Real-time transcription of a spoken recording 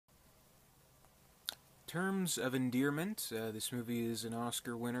terms of endearment, this movie is an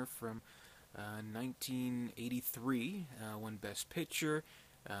Oscar winner from 1983. Won Best Picture,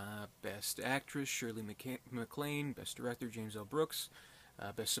 Best Actress Shirley MacLaine, Best Director James L. Brooks,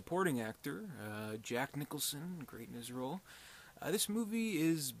 Best Supporting Actor Jack Nicholson, great in his role. This movie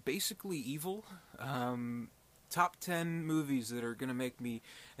is basically evil. Top 10 movies that are going to make me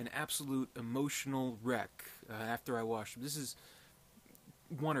an absolute emotional wreck after I watch them. This is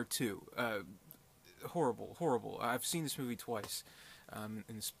one or two. Horrible, horrible. I've seen this movie twice,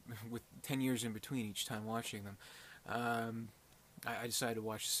 with 10 years in between each time watching them. I decided to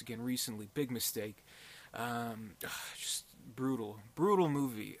watch this again recently. Big mistake. Just brutal, brutal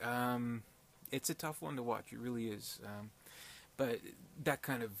movie. It's a tough one to watch. It really is. But that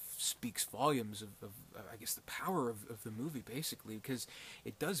kind of speaks volumes of I guess, the power of the movie, basically, because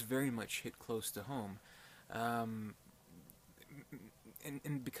it does very much hit close to home. And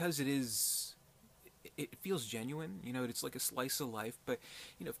because it feels genuine, it's like a slice of life, but,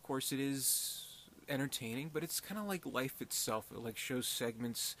 of course it is entertaining, but it's kind of like life itself. It like shows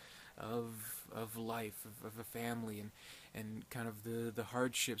segments of life, of a family, and kind of the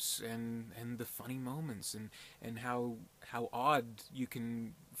hardships and the funny moments, and how odd you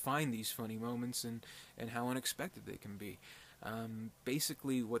can find these funny moments, and how unexpected they can be.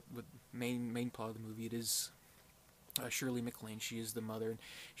 Basically, what main plot of the movie, it is Shirley MacLaine. She is the mother, and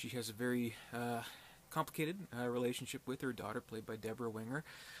she has a very complicated relationship with her daughter, played by Deborah Winger.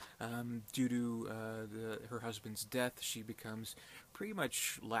 Due to her husband's death, she becomes pretty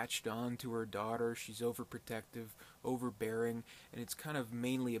much latched on to her daughter. She's overprotective, overbearing, and it's kind of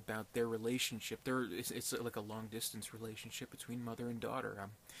mainly about their relationship. It's like a long-distance relationship between mother and daughter.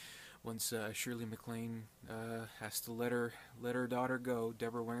 Once Shirley MacLaine has to let her daughter go,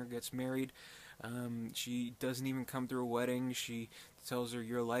 Deborah Winger gets married. She doesn't even come to her wedding. She tells her,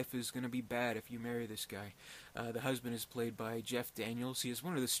 your life is going to be bad if you marry this guy. The husband is played by Jeff Daniels. He has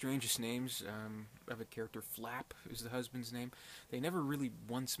one of the strangest names of a character. Flap is the husband's name. They never really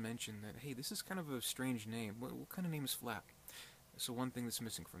once mention that, hey, this is kind of a strange name. What kind of name is Flap? So one thing that's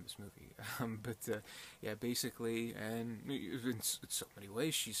missing from this movie. Yeah, basically, and in so many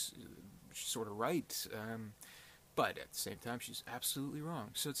ways, she's sort of right. But at the same time, she's absolutely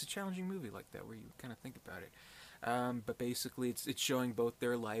wrong. So it's a challenging movie like that, where you kind of think about it. But basically, it's showing both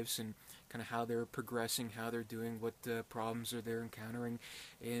their lives and kind of how they're progressing, how they're doing, what problems are they're encountering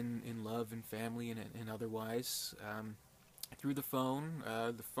in love and family and otherwise. Through the phone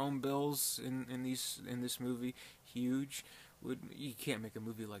bills in this movie, huge. You can't make a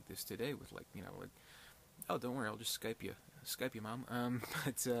movie like this today with like, oh, don't worry, I'll just Skype you, mom.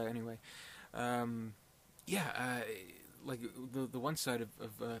 But anyway. Yeah, like the one side of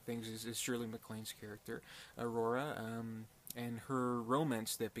things is Shirley MacLaine's character, Aurora, and her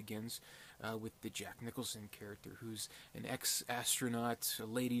romance that begins with the Jack Nicholson character, who's an ex-astronaut, a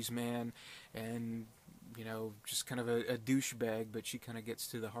ladies' man, and just kind of a douchebag, but she kind of gets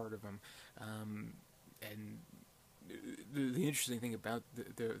to the heart of him. And the interesting thing about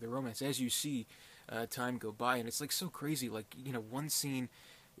the romance, as you see time go by, and it's like so crazy, like, one scene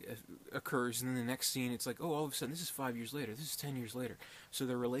occurs, and then the next scene, it's like, oh, all of a sudden, this is 5 years later, this is 10 years later. So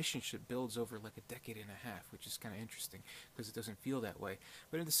the relationship builds over like a decade and a half, which is kind of interesting, because it doesn't feel that way.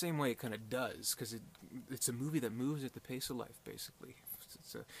 But in the same way, it kind of does, because it's a movie that moves at the pace of life, basically.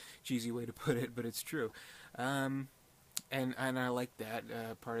 It's a cheesy way to put it, but it's true. And I like that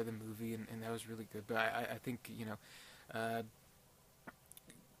part of the movie, and that was really good. But I think,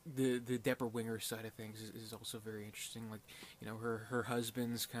 the Deborah Winger side of things is also very interesting. Like, her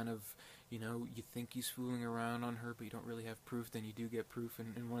husband's kind of, you think he's fooling around on her, but you don't really have proof. Then you do get proof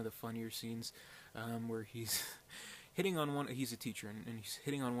in one of the funnier scenes, where he's hitting on he's a teacher, and he's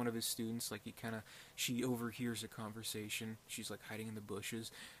hitting on one of his students. Like, she overhears a conversation. She's like hiding in the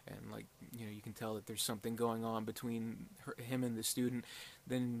bushes, and like, you can tell that there's something going on between him and the student.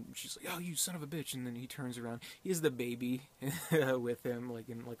 Then she's like, oh, you son of a bitch, and then he turns around. He has the baby with him, like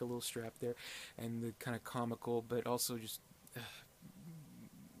in like a little strap there, and the kind of comical, but also just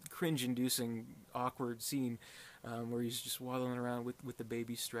cringe-inducing, awkward scene, where he's just waddling around with the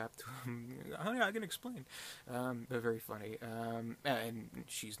baby strapped to him. I can explain. But very funny. And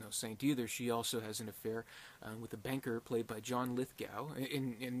she's no saint either. She also has an affair with a banker played by John Lithgow.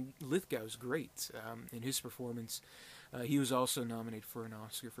 And Lithgow's great in his performance. He was also nominated for an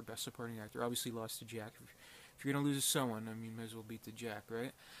Oscar for Best Supporting Actor. Obviously lost to Jack. If you're going to lose to someone, I mean, might as well beat the Jack,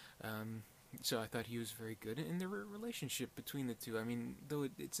 right? So I thought he was very good. And the relationship between the two, I mean, though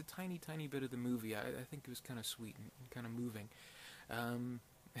it's a tiny, tiny bit of the movie, I think it was kind of sweet and kind of moving.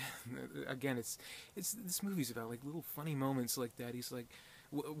 Again, it's this movie's about like little funny moments like that. He's like,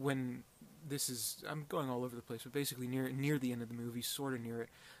 when this is, I'm going all over the place, but basically near the end of the movie, sort of near it,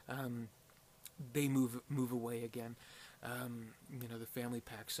 um, they move away again. The family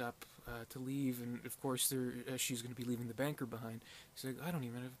packs up to leave, and of course, she's going to be leaving the banker behind. He's like, I don't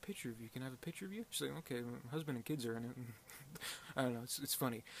even have a picture of you. Can I have a picture of you? She's like, okay, my husband and kids are in it. I don't know. It's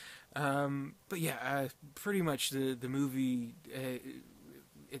funny, but yeah, pretty much the movie.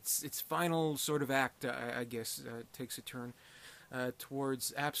 Its final sort of act, I guess, takes a turn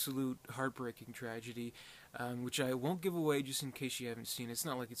towards absolute heartbreaking tragedy, which I won't give away just in case you haven't seen it. It's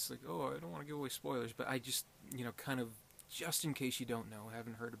not like it's like, oh, I don't want to give away spoilers, but I just, kind of, just in case you don't know,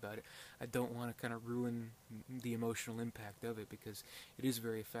 haven't heard about it, I don't want to kind of ruin the emotional impact of it because it is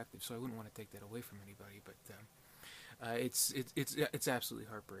very effective, so I wouldn't want to take that away from anybody, but it's absolutely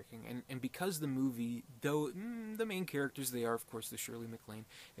heartbreaking, and because the movie, though the main characters, they are of course the Shirley MacLaine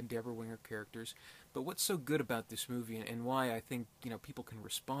and Deborah Winger characters, but what's so good about this movie, and why I think people can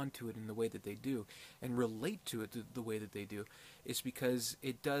respond to it in the way that they do and relate to it the way that they do, is because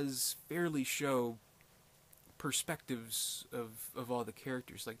it does fairly show perspectives of all the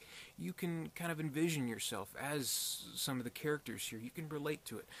characters. Like, you can kind of envision yourself as some of the characters here. You can relate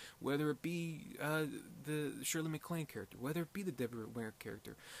to it, whether it be the Shirley MacLaine character, whether it be the Deborah Winger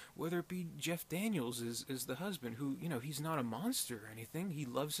character, whether it be Jeff Daniels as the husband, who, he's not a monster or anything. He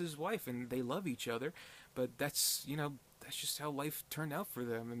loves his wife and they love each other, but that's just how life turned out for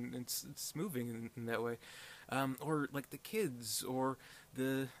them, and it's moving in that way. Or like the kids, or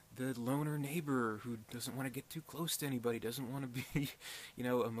the loner neighbor who doesn't want to get too close to anybody, doesn't want to be,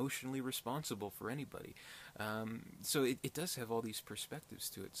 emotionally responsible for anybody. So it does have all these perspectives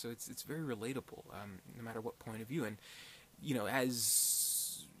to it. So it's very relatable, no matter what point of view. And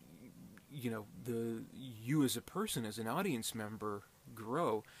as you as a person, as an audience member,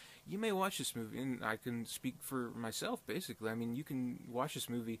 grow, you may watch this movie, and I can speak for myself, basically. I mean, you can watch this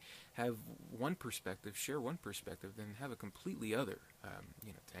movie, have one perspective, share one perspective, then have a completely other,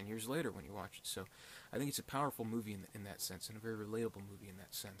 10 years later when you watch it. So I think it's a powerful movie in that sense, and a very relatable movie in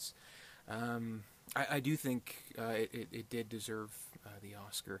that sense. I do think it did deserve the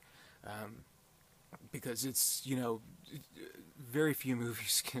Oscar, because it's, very few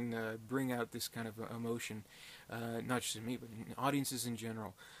movies can bring out this kind of emotion, not just in me, but in audiences in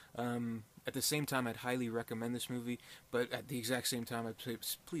general. At the same time, I'd highly recommend this movie, but at the exact same time, I'd say,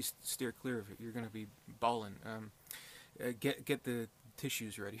 please steer clear of it. You're going to be bawling. Get the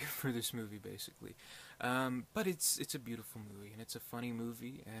tissues ready for this movie, basically. But it's a beautiful movie, and it's a funny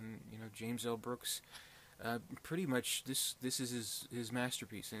movie, and James L. Brooks, pretty much this is his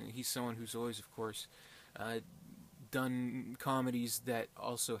masterpiece, and he's someone who's always, of course, done comedies that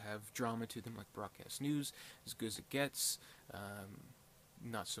also have drama to them, like Broadcast News, As Good as It Gets.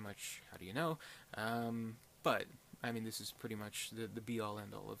 Not so much How Do You Know, but I mean, this is pretty much the be-all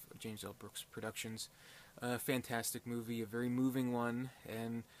end-all of James L. Brooks Productions. Fantastic movie, a very moving one,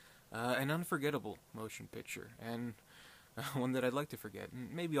 and an unforgettable motion picture, and one that I'd like to forget.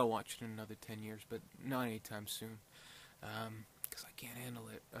 Maybe I'll watch it in another 10 years, but not anytime soon, because I can't handle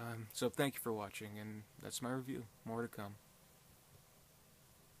it. So thank you for watching, and that's my review. More to come.